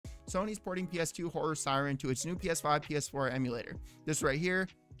Sony's porting PS2 Horror Siren to its new PS5 PS4 emulator. This right here,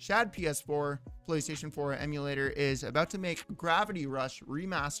 Shad PS4 PlayStation 4 emulator, is about to make Gravity Rush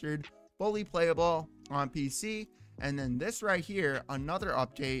remastered fully playable on PC. And then this right here, another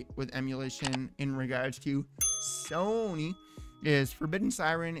update with emulation in regards to Sony, is Forbidden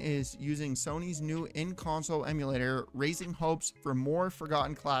Siren is using Sony's new in-console emulator, raising hopes for more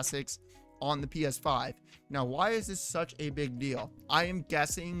forgotten classics on the PS5. Now, why is this such a big deal? I am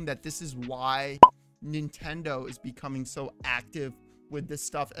guessing that this is why Nintendo is becoming so active with this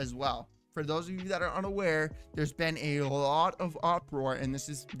stuff as well. For those of you that are unaware, there's been a lot of uproar, and this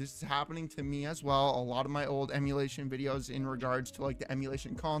is happening to me as well. A lot of my old emulation videos in regards to like the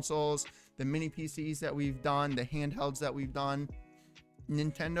emulation consoles, the mini PCs that we've done, the handhelds that we've done.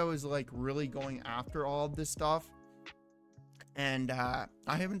 Nintendo is like really going after all of this stuff. And I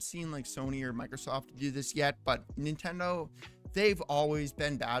haven't seen like Sony or Microsoft do this yet, but Nintendo, they've always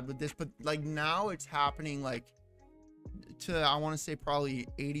been bad with this, but like now it's happening like to, I want to say probably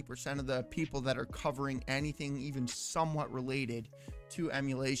 80% of the people that are covering anything even somewhat related to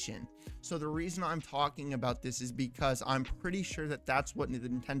emulation. So the reason I'm talking about this is because I'm pretty sure that that's what the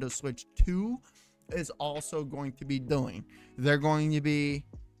Nintendo Switch 2 is also going to be doing. They're going to be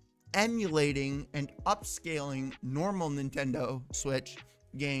emulating and upscaling normal Nintendo Switch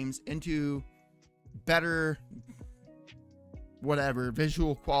games into better whatever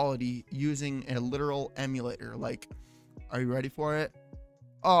visual quality using a literal emulator. Like, are you ready for it?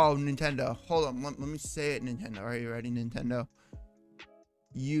 Oh, Nintendo, hold on, let me say it. Nintendo, are you ready? Nintendo,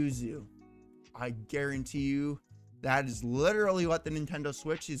 Yuzu, I guarantee you that is literally what the Nintendo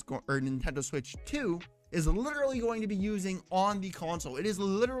Switch is going, or Nintendo Switch 2 is literally going to be using on the console. It is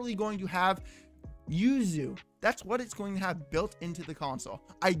literally going to have Yuzu. That's what it's going to have built into the console.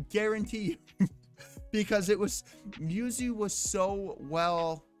 I guarantee you. Because Yuzu was so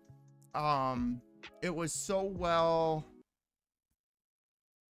well, it was so well,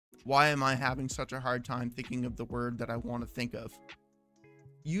 why am I having such a hard time thinking of the word that I want to think of?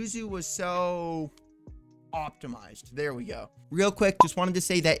 Yuzu was so optimized. There we go. Real quick, just wanted to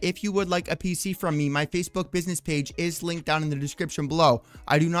say that if you would like a PC from me, my Facebook business page is linked down in the description below.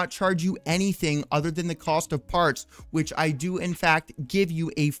 I do not charge you anything other than the cost of parts, which I do in fact give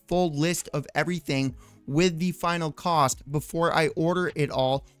you a full list of everything with the final cost before I order it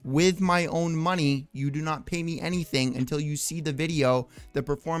all with my own money. You do not pay me anything until you see the video, the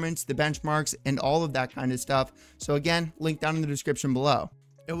performance, the benchmarks, and all of that kind of stuff. So again, link down in the description below.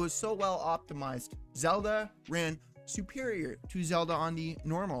 It was so well optimized. Zelda ran superior to Zelda on the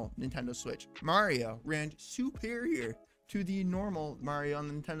normal Nintendo Switch. Mario ran superior to the normal Mario on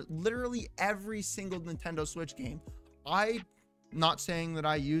the Nintendo. Literally every single Nintendo Switch game. I'm not saying that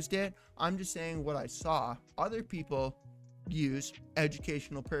I used it. I'm just saying what I saw other people use,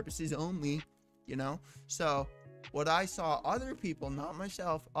 educational purposes only, you know? So what I saw other people, not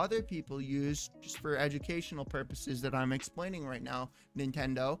myself, other people use just for educational purposes that I'm explaining right now,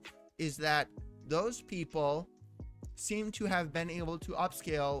 Nintendo, is that those people seem to have been able to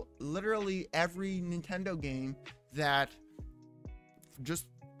upscale literally every Nintendo game that, just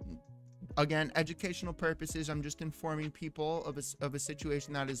again, educational purposes. I'm just informing people of a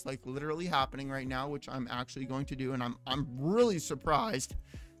situation that is like literally happening right now, which I'm actually going to do. And I'm really surprised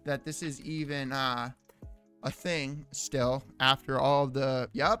that this is even a thing still after all the,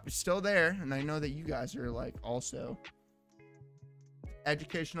 yep, it's still there. And I know that you guys are like also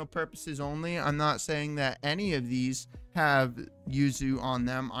educational purposes only. I'm not saying that any of these have Yuzu on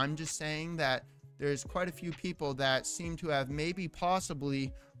them. I'm just saying that there's quite a few people that seem to have maybe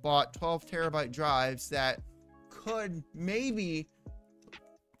possibly bought 12 terabyte drives that could maybe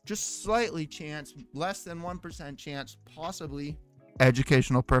just slightly chance, less than 1% chance, possibly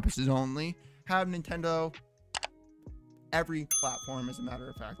educational purposes only, have Nintendo every platform, as a matter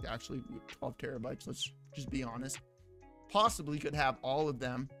of fact. Actually, 12 terabytes, let's just be honest, possibly could have all of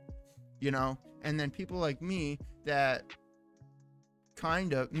them, you know. And then people like me that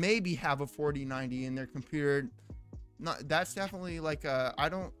kind of maybe have a 4090 in their computer. Not, that's definitely like a, I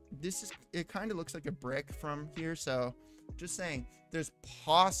don't, this is, it kind of looks like a brick from here. So just saying, there's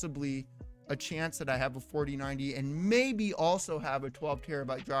possibly a chance that I have a 4090 and maybe also have a 12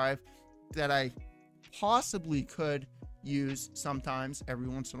 terabyte drive that I possibly could use sometimes every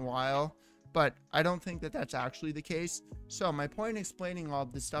once in a while, but I don't think that that's actually the case. So my point in explaining all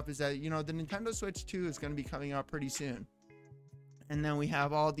of this stuff is that, you know, the Nintendo Switch 2 is going to be coming out pretty soon. And then we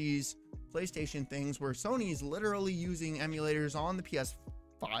have all these PlayStation things where Sony is literally using emulators on the PS5.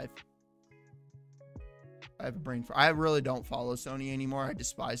 I have a brain for, I really don't follow Sony anymore. I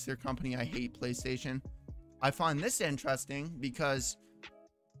despise their company. I hate PlayStation. I find this interesting because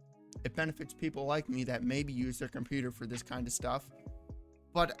it benefits people like me that maybe use their computer for this kind of stuff.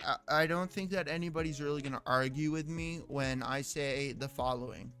 But I don't think that anybody's really going to argue with me when I say the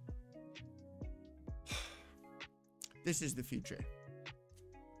following. This is the future.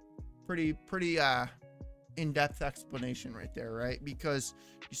 Pretty in-depth explanation right there, right? Because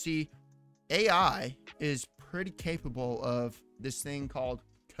you see, AI is pretty capable of this thing called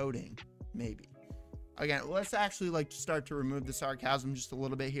coding, maybe. Again, let's actually like start to remove the sarcasm just a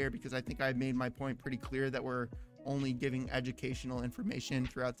little bit here, because I think I made my point pretty clear that we're only giving educational information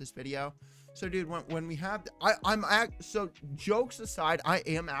throughout this video. So dude, when we have so jokes aside, I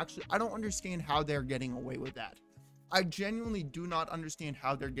don't understand how they're getting away with that. I genuinely do not understand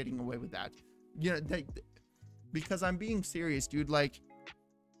how they're getting away with that. You know, because I'm being serious, dude. Like,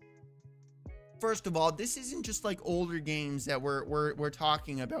 first of all, this isn't just like older games that we're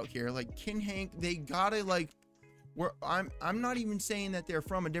talking about here. Like Kinhank, they gotta like, I'm not even saying that they're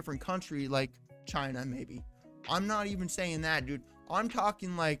from a different country, like China maybe. I'm not even saying that, dude. I'm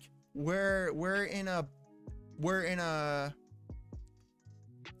talking like we're in a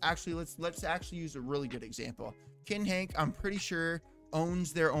actually let's actually use a really good example. Kinhank, I'm pretty sure,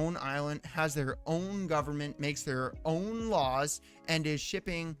 owns their own island, has their own government, makes their own laws, and is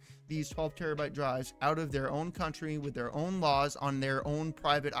shipping these 12 terabyte drives out of their own country with their own laws on their own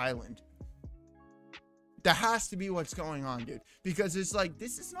private island. That has to be what's going on, dude, because it's like,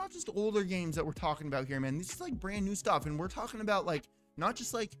 this is not just older games that we're talking about here, man. This is like brand new stuff, and we're talking about like not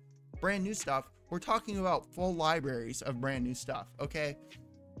just like brand new stuff, we're talking about full libraries of brand new stuff. Okay,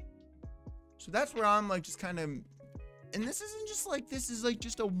 so that's where I'm like just kind of, and this isn't just like, this is like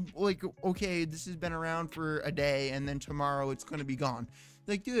just a like, okay, this has been around for a day and then tomorrow it's gonna be gone.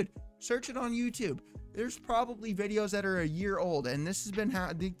 Like, dude, search it on YouTube. There's probably videos that are a year old, and this has been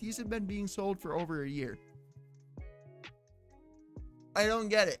these have been being sold for over a year. I don't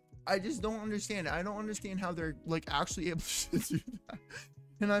get it. I just don't understand it. I don't understand how they're like actually able to do that.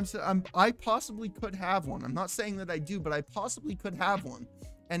 And I possibly could have one. I'm not saying that I do, but I possibly could have one.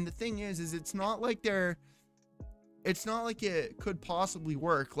 And the thing is it's not like it's not like it could possibly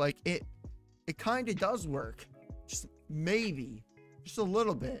work. Like it kind of does work. Just maybe, just a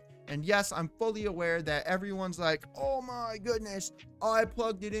little bit. And yes, I'm fully aware that everyone's like, oh my goodness, I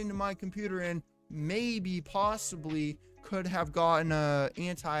plugged it into my computer and maybe possibly could have gotten a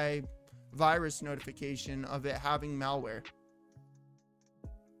antivirus notification of it having malware.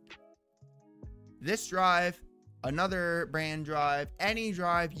 This drive, another brand drive, any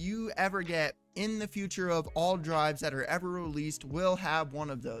drive you ever get in the future of all drives that are ever released will have one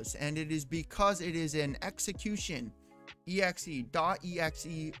of those. And it is because it is an execution .exe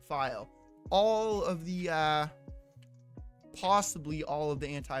file. All of the possibly all of the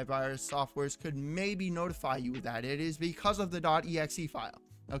antivirus softwares could maybe notify you with that. It is because of the .exe file.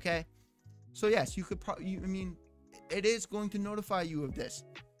 Okay, so yes, you could probably, I mean, it is going to notify you of this.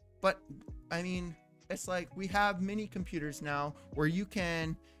 But I mean, it's like we have mini computers now where you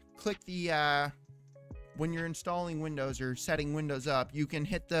can click the when you're installing Windows or setting Windows up, you can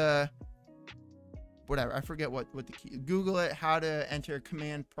hit the whatever, I forget what the key, Google it, how to enter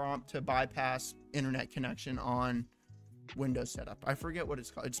command prompt to bypass internet connection on Windows setup. I forget what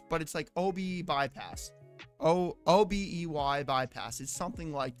it's called. But it's like OBE bypass. OBEY bypass. It's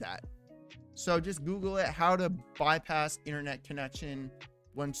something like that. So just Google it, how to bypass internet connection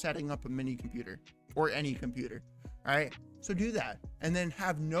when setting up a mini computer or any computer. All right. So do that, and then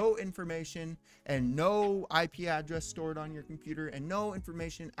have no information and no IP address stored on your computer and no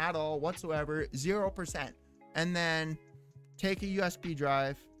information at all whatsoever, 0%. And then take a USB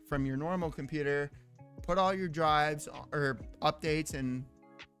drive from your normal computer, put all your drives or updates and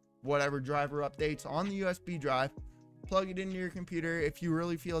whatever driver updates on the USB drive, plug it into your computer. If you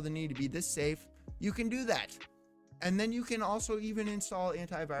really feel the need to be this safe, you can do that. And then you can also even install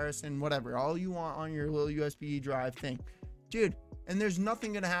antivirus and whatever, all you want on your little USB drive thing. Dude, and there's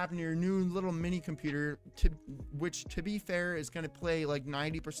nothing going to happen to your new little mini computer, which to be fair is going to play like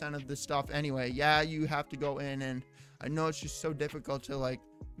 90% of the stuff anyway. Yeah, you have to go in, and I know it's just so difficult to like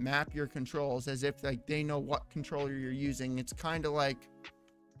map your controls as if like they know what controller you're using. It's kind of like,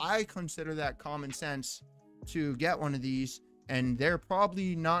 I consider that common sense to get one of these, and they're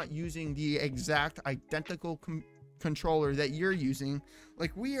probably not using the exact identical controller that you're using.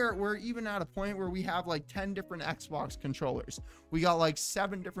 Like we're even at a point where we have like 10 different Xbox controllers. We got like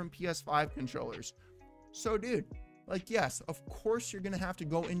 7 different PS5 controllers. So dude, like, yes, of course you're gonna have to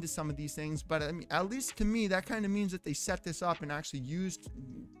go into some of these things, but I mean, at least to me, that kind of means that they set this up and actually used.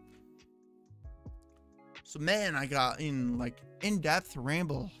 So man, I got in like in-depth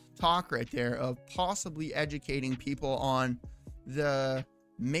ramble talk right there of possibly educating people on the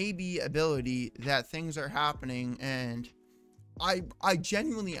maybe ability that things are happening, and I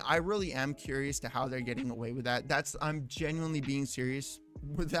genuinely, I really am curious to how they're getting away with that. I'm genuinely being serious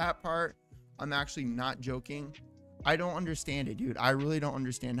with that part. I'm actually not joking. I don't understand it, dude. I really don't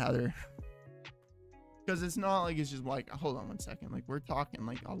understand how they're, because it's not like it's just like, hold on one second, like we're talking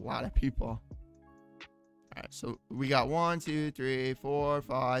like a lot of people. All right, so we got 1 2 3 4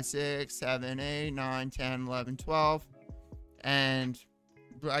 5 6 7 8 9 10 11 12, and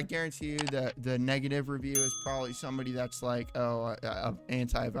I guarantee you that the negative review is probably somebody that's like, oh,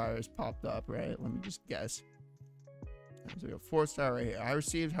 antivirus popped up, right? Let me just guess. So we got 4-star right here. I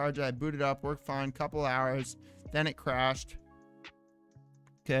received hard drive, booted up, worked fine, couple hours, then it crashed.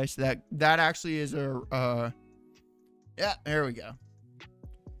 Okay, so that actually is a yeah, there we go.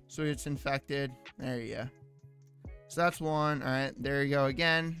 So it's infected. There you go. So that's one. All right, there you go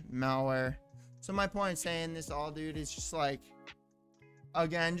again, malware. So my point in saying this all, dude, is just like,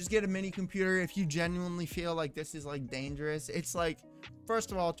 again, just get a mini computer if you genuinely feel like this is like dangerous. It's like,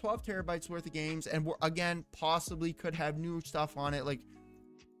 first of all, 12 terabytes worth of games, and we're, again, possibly could have new stuff on it. Like,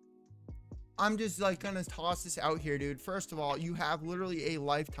 I'm just like gonna toss this out here, dude. First of all, you have literally a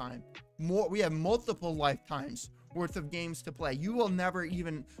lifetime. We have multiple lifetimes worth of games to play. You'll never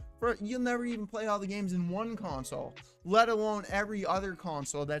even play all the games in one console, let alone every other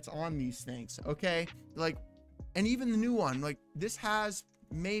console that's on these things. Okay, like, and even the new one, like this has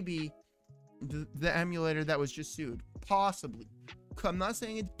maybe the emulator that was just sued, possibly. I'm not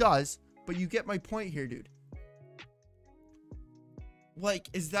saying it does, but you get my point here, dude. Like,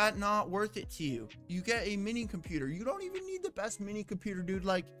 is that not worth it to you? You get a mini computer. You don't even need the best mini computer, dude.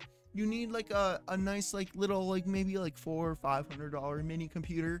 Like, you need like a nice, like little, like maybe like $400 or $500 mini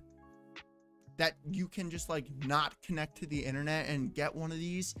computer that you can just like not connect to the internet and get one of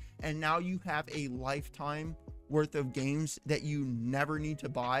these. And now you have a lifetime worth of games that you never need to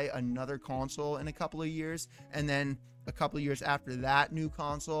buy another console in a couple of years. And then a couple of years after that new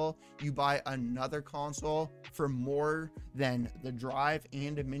console, you buy another console for more than the drive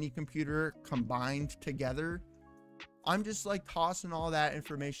and a mini computer combined together. I'm just like tossing all that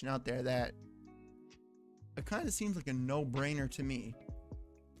information out there that it kind of seems like a no-brainer to me.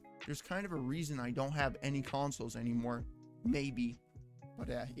 There's kind of a reason I don't have any consoles anymore, maybe, but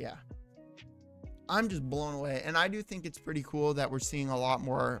yeah, I'm just blown away. And I do think it's pretty cool that we're seeing a lot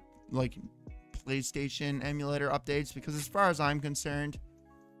more like PlayStation emulator updates, because as far as I'm concerned,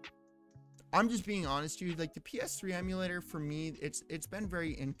 I'm just being honest, dude, like the PS3 emulator for me, it's been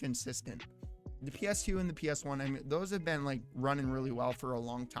very inconsistent. The PS2 and the PS1, those have been like running really well for a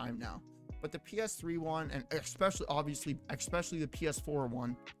long time now, but the PS3 one, and especially the PS4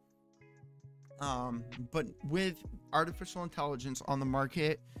 one, but with artificial intelligence on the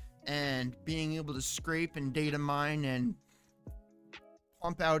market and being able to scrape and data mine and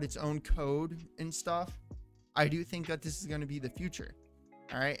pump out its own code and stuff, I do think that this is going to be the future.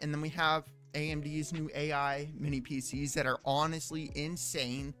 All right, and then we have AMD's new AI mini PCs that are honestly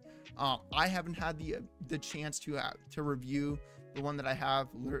insane. I haven't had the chance to review the one that I have.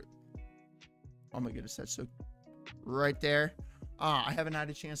 Oh my goodness, that's so right there. I haven't had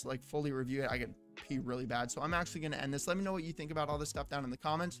a chance to like fully review it. I get pee really bad, so I'm actually going to end this. Let me know what you think about all this stuff down in the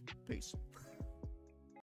comments. Peace.